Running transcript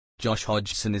Josh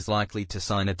Hodgson is likely to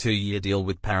sign a 2-year deal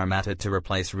with Parramatta to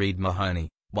replace Reid Mahoney,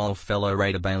 while fellow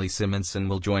Raider Bailey Simonson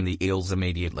will join the Eels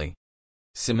immediately.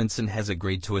 Simonson has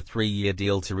agreed to a 3-year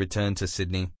deal to return to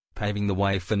Sydney, paving the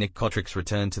way for Nick Cotric's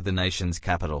return to the nation's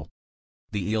capital.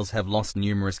 The Eels have lost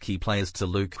numerous key players to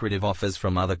lucrative offers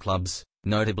from other clubs,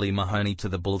 notably Mahoney to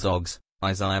the Bulldogs,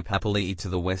 Isaiah Papali'i to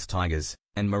the West Tigers,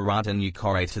 and Marata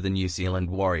Nukore to the New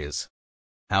Zealand Warriors.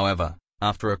 However,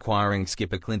 after acquiring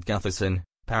skipper Clint Gutherson,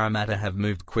 Parramatta have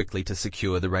moved quickly to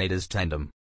secure the Raiders tandem.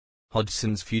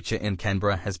 Hodgson's future in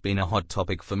Canberra has been a hot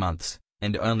topic for months,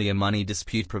 and only a money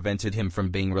dispute prevented him from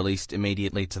being released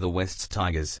immediately to the West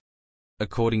Tigers.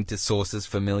 According to sources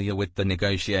familiar with the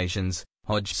negotiations,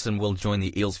 Hodgson will join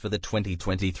the Eels for the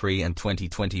 2023 and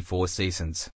 2024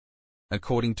 seasons.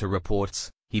 According to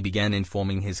reports, he began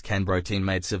informing his Canberra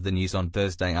teammates of the news on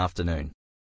Thursday afternoon.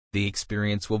 The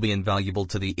experience will be invaluable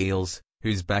to the Eels,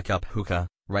 whose backup hooker,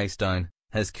 Ray Stone,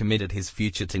 has committed his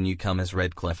future to newcomers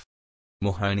Redcliffe.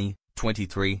 Mahoney,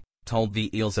 23, told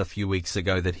the Eels a few weeks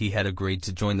ago that he had agreed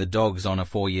to join the Dogs on a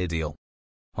 4-year deal.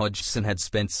 Hodgson had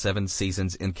spent 7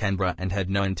 seasons in Canberra and had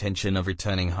no intention of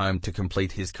returning home to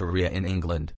complete his career in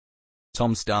England.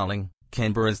 Tom Starling,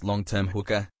 Canberra's long-term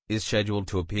hooker, is scheduled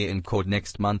to appear in court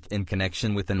next month in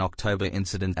connection with an October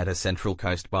incident at a Central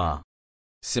Coast bar.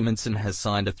 Simonson has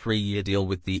signed a 3-year deal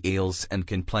with the Eels and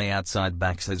can play outside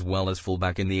backs as well as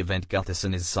fullback in the event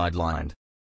Gutherson is sidelined.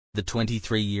 The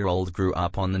 23-year-old grew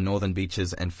up on the Northern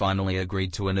Beaches and finally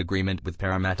agreed to an agreement with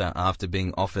Parramatta after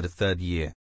being offered a 3rd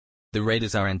year. The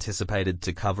Raiders are anticipated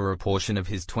to cover a portion of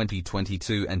his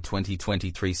 2022 and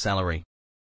 2023 salary.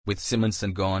 With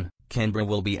Simonson gone, Canberra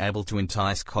will be able to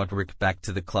entice Cotric back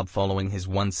to the club following his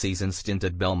 1-season stint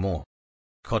at Belmore.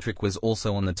 Cotric was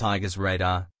also on the Tigers'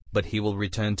 radar, but he will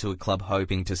return to a club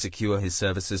hoping to secure his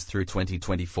services through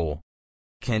 2024.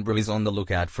 Canberra is on the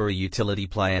lookout for a utility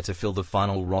player to fill the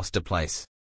final roster place.